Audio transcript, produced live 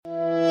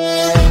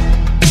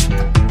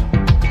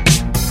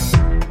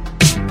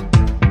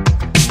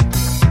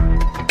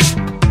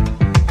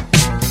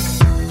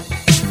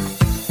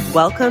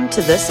Welcome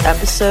to this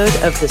episode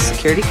of the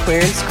Security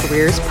Clearance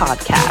Careers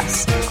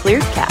Podcast,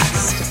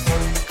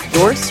 ClearedCast,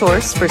 your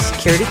source for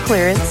security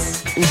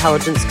clearance,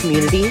 intelligence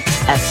community,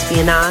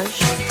 espionage,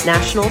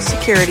 national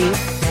security,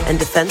 and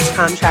defense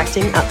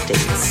contracting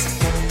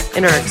updates,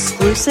 and our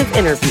exclusive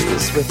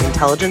interviews with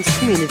intelligence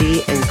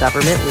community and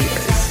government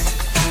leaders.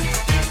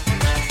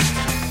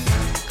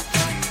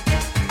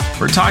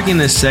 We're talking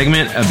this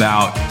segment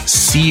about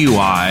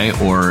CUI,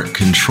 or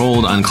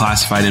Controlled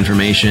Unclassified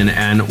Information,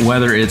 and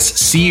whether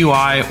it's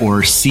CUI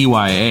or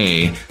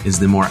CYA is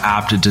the more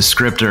apt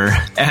descriptor.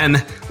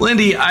 And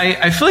Lindy,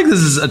 I feel like this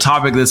is a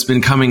topic that's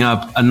been coming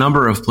up a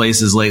number of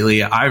places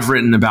lately. I've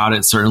written about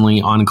it certainly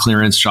on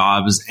clearance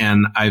jobs,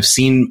 and I've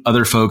seen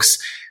other folks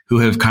who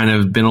have kind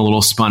of been a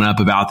little spun up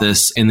about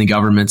this in the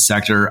government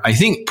sector. I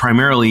think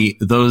primarily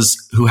those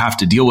who have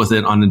to deal with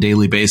it on a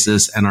daily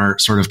basis and are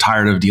sort of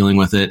tired of dealing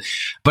with it.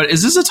 But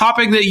is this a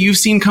topic that you've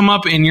seen come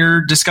up in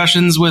your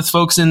discussions with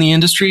folks in the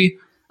industry?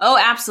 Oh,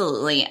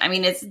 absolutely. I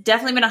mean, it's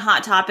definitely been a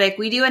hot topic.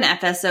 We do an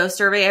FSO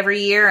survey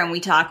every year and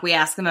we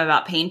ask them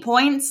about pain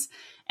points.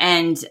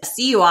 And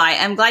CUI,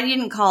 I'm glad you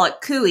didn't call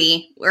it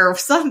CUI or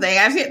something.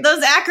 I mean,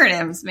 those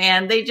acronyms,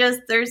 man,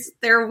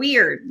 they're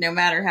weird no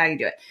matter how you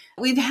do it.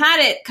 We've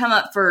had it come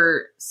up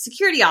for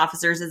security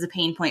officers as a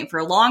pain point for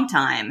a long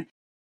time.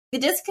 The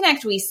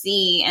disconnect we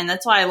see, and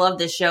that's why I love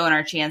this show and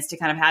our chance to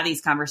kind of have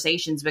these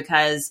conversations,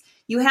 because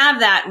you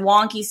have that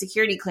wonky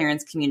security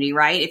clearance community,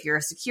 right? If you're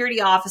a security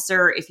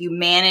officer, if you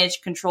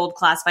manage controlled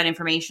classified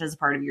information as a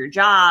part of your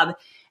job,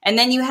 and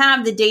then you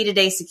have the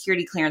day-to-day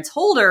security clearance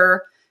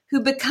holder who,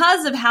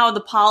 because of how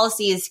the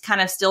policy is kind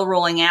of still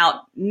rolling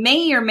out,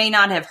 may or may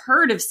not have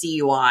heard of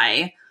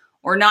CUI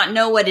or not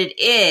know what it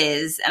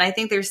is. And I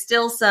think there's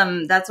still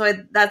that's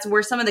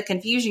where some of the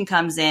confusion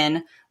comes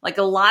in. Like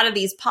a lot of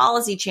these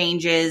policy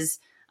changes,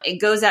 it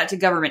goes out to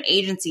government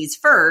agencies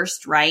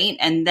first, right?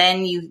 And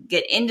then you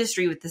get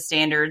industry with the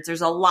standards.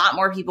 There's a lot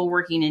more people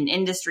working in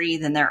industry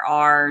than there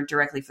are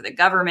directly for the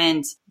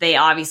government. They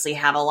obviously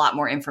have a lot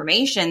more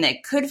information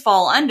that could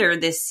fall under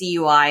this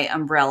CUI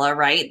umbrella,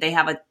 right? They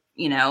have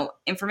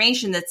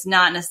information that's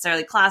not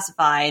necessarily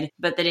classified,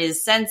 but that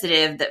is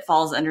sensitive, that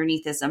falls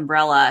underneath this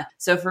umbrella.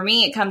 So for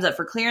me, it comes up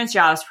for clearance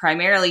jobs,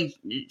 primarily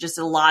just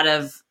a lot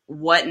of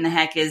what in the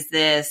heck is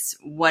this?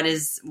 What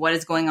is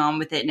going on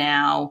with it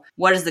now?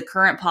 What is the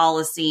current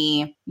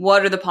policy?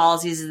 What are the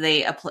policies that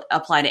they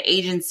apply to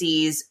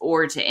agencies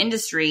or to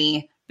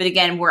industry? But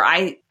again, where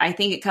I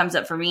think it comes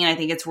up for me, and I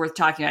think it's worth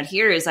talking about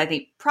here, is I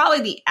think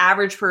probably the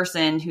average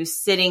person who's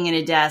sitting in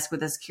a desk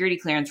with a security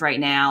clearance right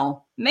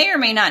now may or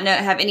may not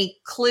have any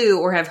clue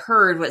or have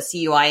heard what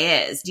CUI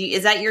is.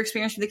 Is that your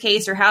experience with the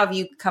case, or how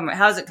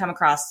has it come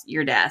across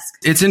your desk?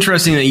 It's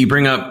interesting that you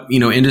bring up,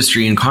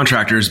 industry and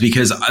contractors,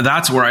 because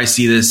that's where I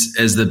see this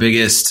as the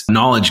biggest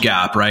knowledge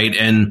gap, right?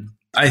 And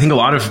I think a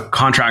lot of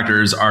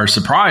contractors are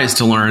surprised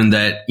to learn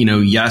that,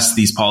 yes,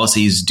 these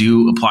policies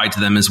do apply to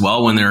them as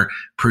well when they're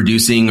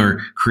producing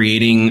or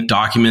creating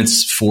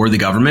documents for the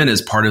government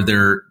as part of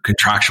their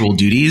contractual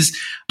duties.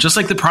 Just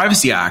like the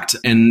Privacy Act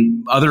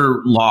and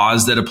other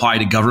laws that apply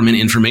to government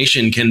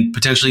information can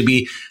potentially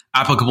be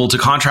applicable to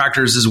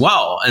contractors as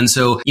well. And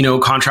so,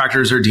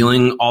 contractors are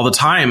dealing all the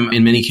time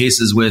in many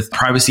cases with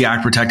Privacy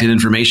Act protected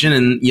information.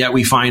 And yet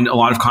we find a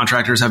lot of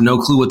contractors have no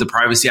clue what the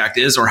Privacy Act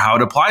is or how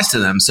it applies to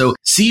them. So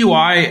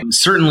CUI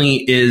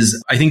certainly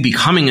is, I think,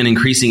 becoming an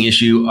increasing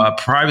issue.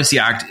 Privacy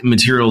Act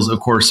materials,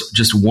 of course,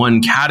 just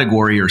one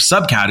category or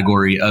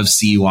subcategory of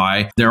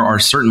CUI. There are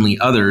certainly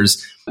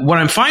others. What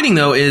I'm finding,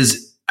 though,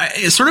 is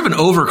sort of an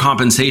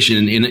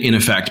overcompensation in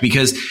effect,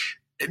 because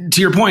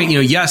to your point,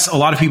 yes, a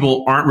lot of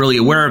people aren't really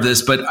aware of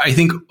this, but I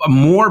think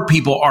more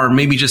people are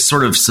maybe just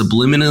sort of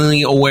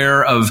subliminally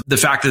aware of the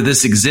fact that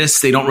this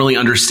exists. They don't really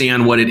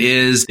understand what it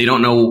is. They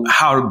don't know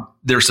how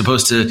they're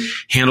supposed to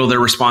handle their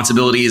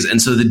responsibilities. And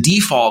so the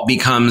default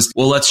becomes,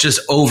 well, let's just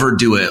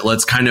overdo it.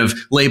 Let's kind of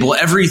label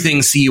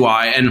everything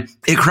CUI. And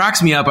it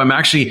cracks me up. I'm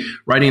actually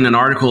writing an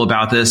article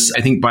about this.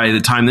 I think by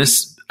the time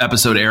this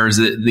episode airs,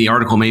 the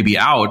article may be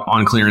out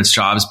on clearance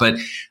jobs, but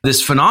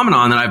this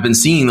phenomenon that I've been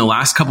seeing the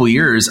last couple of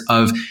years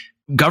of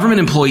government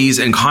employees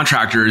and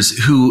contractors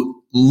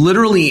who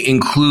literally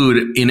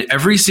include in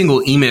every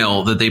single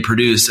email that they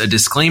produce a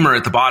disclaimer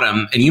at the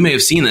bottom. And you may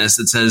have seen this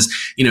that says,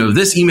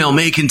 this email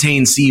may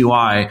contain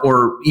CUI,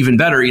 or even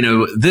better,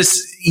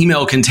 this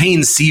email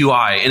contains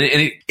CUI.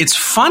 And it's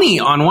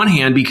funny on one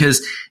hand,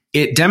 because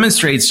it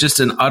demonstrates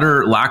just an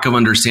utter lack of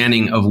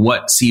understanding of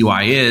what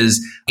CUI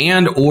is,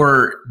 and,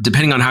 or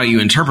depending on how you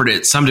interpret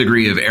it, some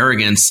degree of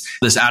arrogance,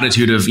 this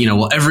attitude of,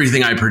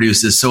 everything I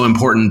produce is so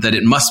important that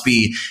it must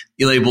be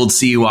labeled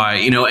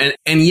CUI,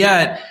 and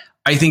yet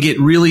I think it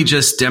really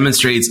just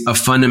demonstrates a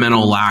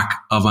fundamental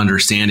lack of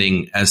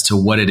understanding as to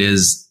what it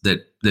is that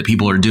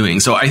people are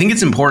doing. So I think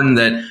it's important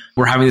that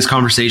we're having this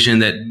conversation,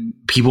 that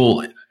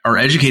people are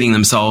educating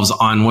themselves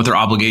on what their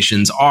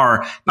obligations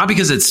are, not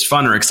because it's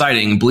fun or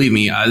exciting. Believe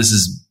me, this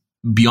is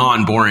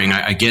beyond boring.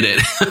 I get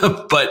it,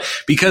 but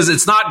because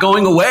it's not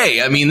going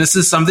away. I mean, this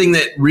is something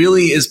that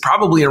really is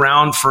probably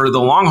around for the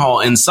long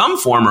haul in some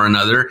form or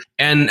another,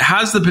 and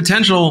has the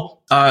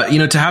potential,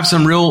 to have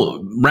some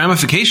real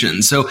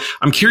ramifications. So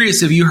I'm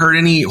curious, have you heard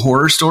any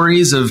horror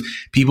stories of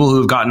people who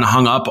have gotten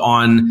hung up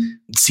on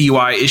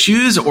CUI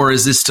issues, or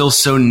is this still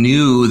so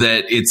new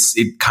that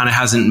it kind of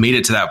hasn't made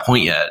it to that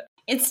point yet?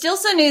 It's still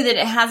so new that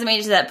it hasn't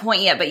made it to that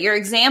point yet, but your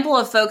example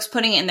of folks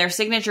putting it in their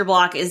signature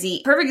block is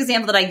the perfect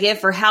example that I give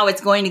for how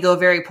it's going to go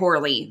very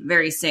poorly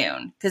very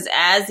soon. Because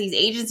as these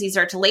agencies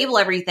start to label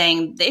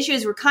everything, the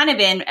issues we're kind of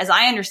in, as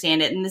I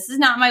understand it, and this is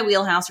not my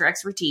wheelhouse or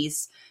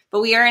expertise,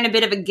 but we are in a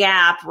bit of a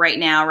gap right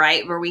now,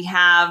 right? Where we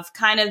have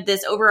kind of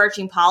this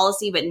overarching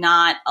policy, but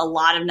not a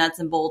lot of nuts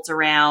and bolts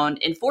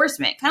around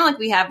enforcement. Kind of like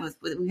we've had with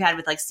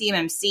like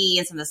CMMC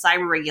and some of the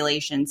cyber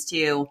regulations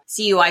too.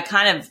 CUI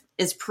kind of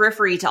is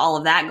periphery to all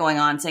of that going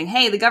on, saying,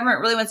 hey, the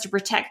government really wants to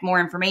protect more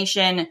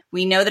information.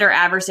 We know that our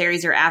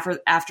adversaries are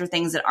after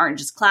things that aren't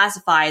just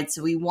classified.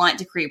 So we want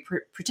to create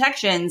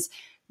protections.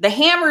 The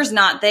hammer's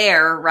not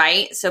there,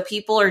 right? So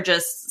people are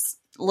just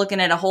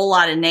looking at a whole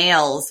lot of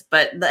nails,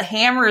 but the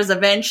hammer is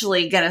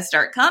eventually going to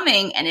start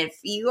coming. And if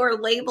you are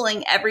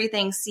labeling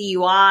everything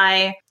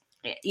CUI,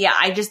 yeah,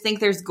 I just think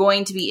there's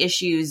going to be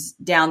issues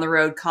down the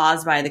road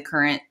caused by the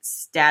current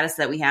status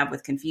that we have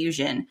with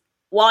confusion.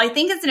 While I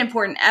think it's an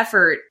important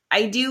effort,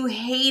 I do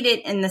hate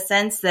it in the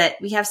sense that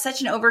we have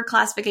such an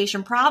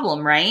overclassification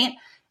problem, right?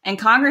 And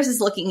Congress is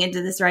looking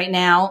into this right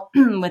now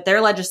with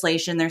their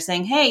legislation. They're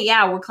saying, hey,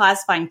 yeah, we're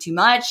classifying too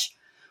much.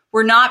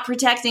 We're not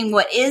protecting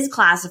what is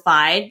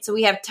classified. So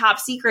we have top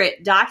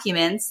secret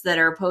documents that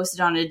are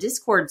posted on a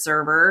Discord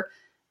server,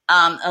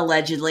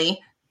 allegedly.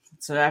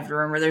 So I have to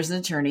remember there's an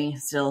attorney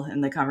still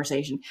in the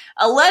conversation.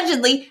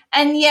 Allegedly.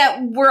 And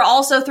yet we're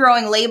also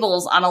throwing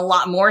labels on a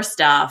lot more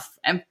stuff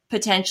and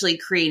potentially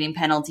creating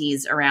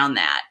penalties around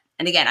that.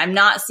 And again, I'm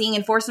not seeing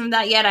enforcement of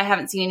that yet. I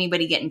haven't seen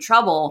anybody get in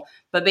trouble.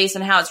 But based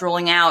on how it's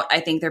rolling out, I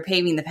think they're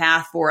paving the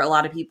path for a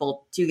lot of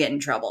people to get in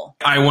trouble.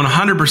 I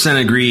 100%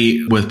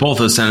 agree with both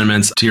those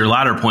sentiments. To your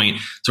latter point,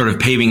 sort of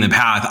paving the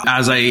path.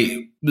 As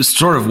I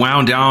sort of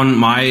wound down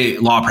my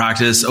law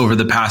practice over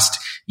the past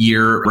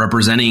year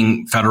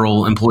representing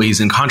federal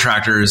employees and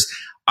contractors,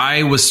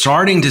 I was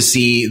starting to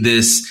see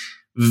this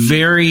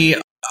very,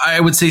 I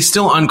would say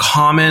still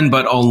uncommon,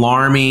 but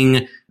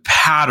alarming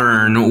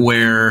pattern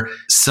where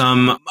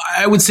some,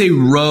 I would say,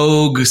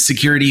 rogue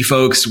security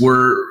folks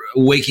were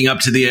waking up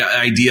to the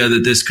idea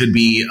that this could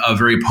be a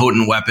very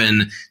potent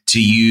weapon to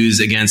use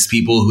against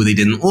people who they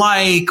didn't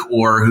like,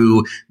 or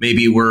who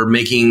maybe were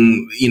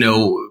making,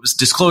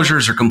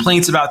 disclosures or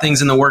complaints about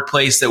things in the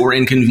workplace that were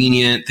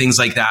inconvenient, things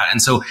like that.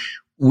 And so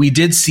we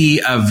did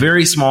see a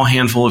very small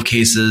handful of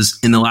cases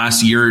in the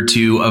last year or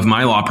two of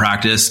my law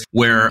practice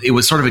where it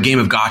was sort of a game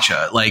of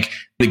gotcha. Like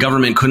the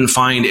government couldn't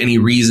find any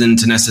reason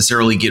to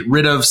necessarily get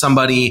rid of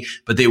somebody,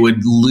 but they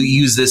would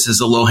use this as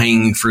a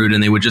low-hanging fruit,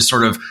 and they would just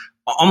sort of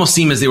almost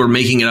seem as they were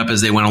making it up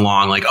as they went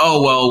along. Like,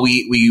 oh, well,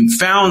 we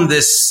found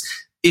this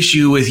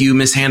issue with you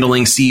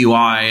mishandling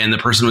CUI, and the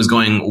person was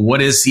going,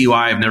 what is CUI?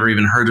 I've never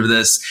even heard of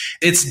this.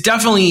 It's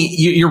definitely,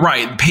 you're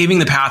right. Paving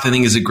the path, I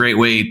think, is a great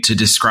way to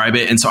describe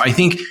it. And so I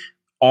think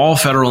all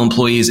federal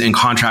employees and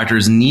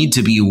contractors need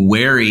to be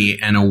wary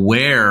and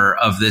aware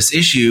of this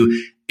issue,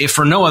 if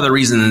for no other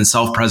reason than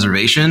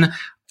self-preservation.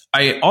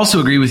 I also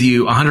agree with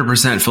you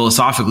 100%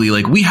 philosophically.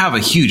 Like, we have a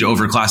huge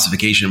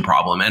overclassification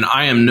problem, and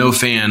I am no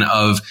fan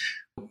of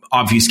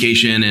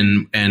obfuscation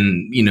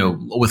and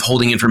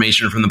withholding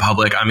information from the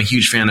public. I'm a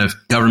huge fan of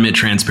government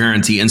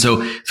transparency. And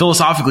so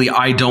philosophically,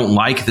 I don't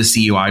like the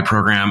CUI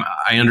program.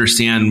 I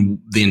understand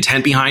the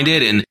intent behind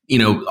it. And,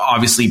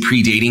 obviously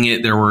predating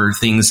it, there were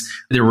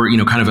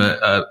kind of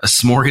a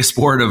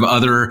smorgasbord of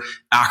other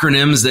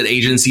acronyms that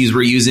agencies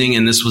were using.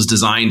 And this was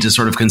designed to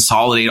sort of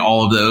consolidate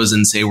all of those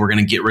and say, we're going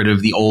to get rid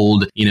of the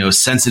old,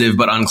 sensitive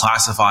but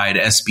unclassified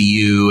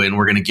SBU. And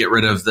we're going to get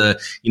rid of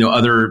the,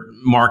 other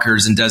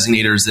markers and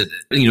designators that,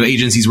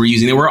 agencies were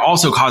using. They were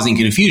also causing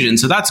confusion.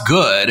 So that's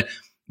good.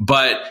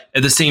 But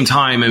at the same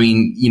time, I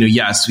mean,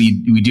 yes,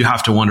 we do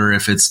have to wonder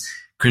if it's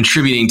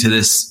contributing to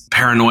this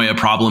paranoia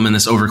problem and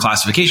this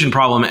overclassification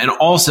problem. And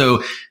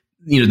also,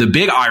 the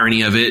big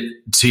irony of it,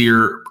 to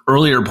your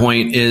earlier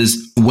point,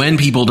 is when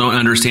people don't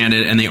understand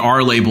it and they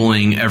are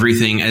labeling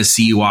everything as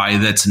CUI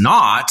that's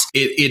not,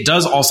 it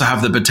does also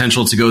have the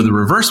potential to go the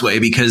reverse way,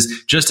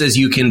 because just as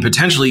you can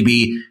potentially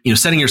be,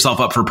 setting yourself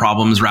up for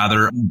problems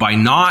rather by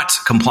not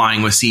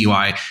complying with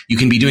CUI, you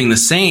can be doing the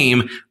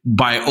same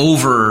by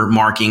over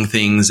marking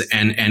things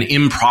and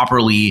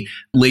improperly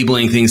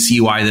labeling things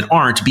CUI that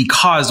aren't,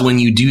 because when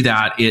you do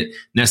that, it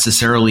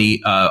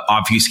necessarily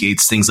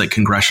obfuscates things like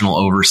congressional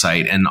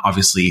oversight. And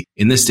obviously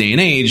in this day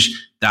and age,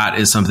 that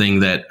is something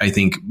that I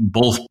think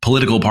both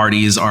political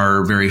parties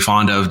are very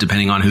fond of,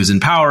 depending on who's in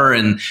power.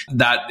 And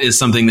that is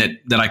something that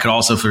I could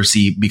also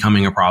foresee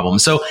becoming a problem.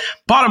 So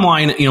bottom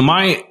line,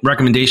 my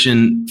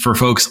recommendation for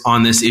folks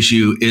on this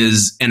issue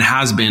is, and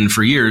has been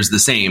for years, the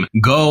same.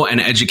 Go and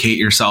educate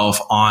yourself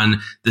on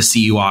the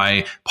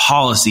CUI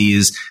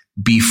policies.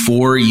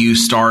 before you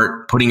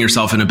start putting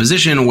yourself in a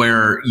position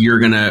where you're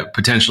going to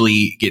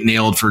potentially get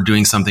nailed for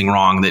doing something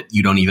wrong that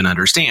you don't even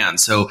understand.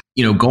 So,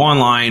 go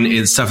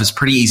online. Stuff is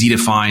pretty easy to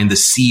find. The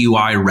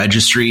CUI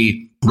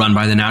registry run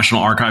by the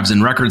National Archives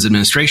and Records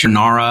Administration,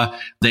 NARA.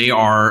 They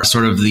are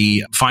sort of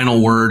the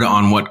final word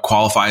on what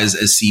qualifies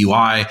as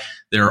CUI.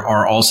 There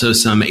are also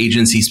some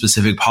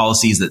agency-specific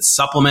policies that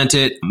supplement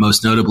it,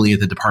 most notably at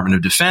the Department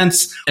of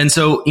Defense. And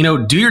so,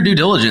 do your due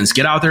diligence.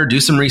 Get out there,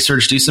 do some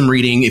research, do some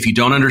reading. If you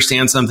don't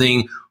understand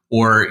something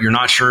or you're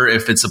not sure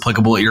if it's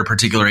applicable at your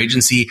particular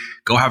agency,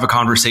 go have a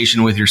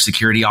conversation with your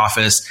security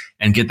office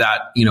and get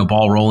that,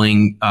 ball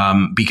rolling,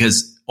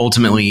 because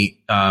ultimately,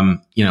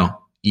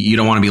 you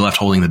don't want to be left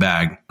holding the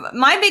bag.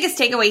 My biggest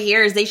takeaway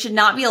here is they should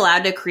not be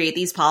allowed to create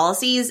these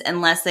policies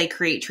unless they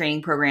create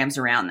training programs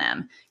around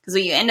them. Because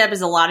what you end up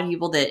is a lot of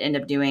people that end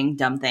up doing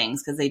dumb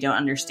things because they don't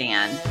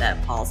understand the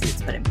policy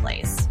that's put in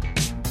place.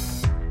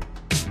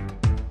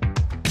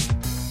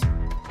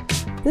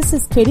 This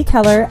is Katie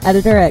Keller,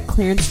 editor at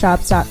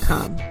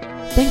clearancejobs.com.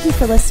 Thank you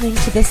for listening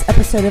to this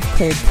episode of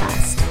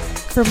ClearedCast.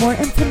 For more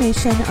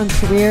information on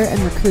career and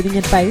recruiting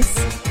advice,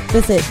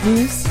 visit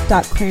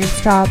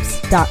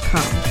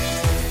news.clearancejobs.com.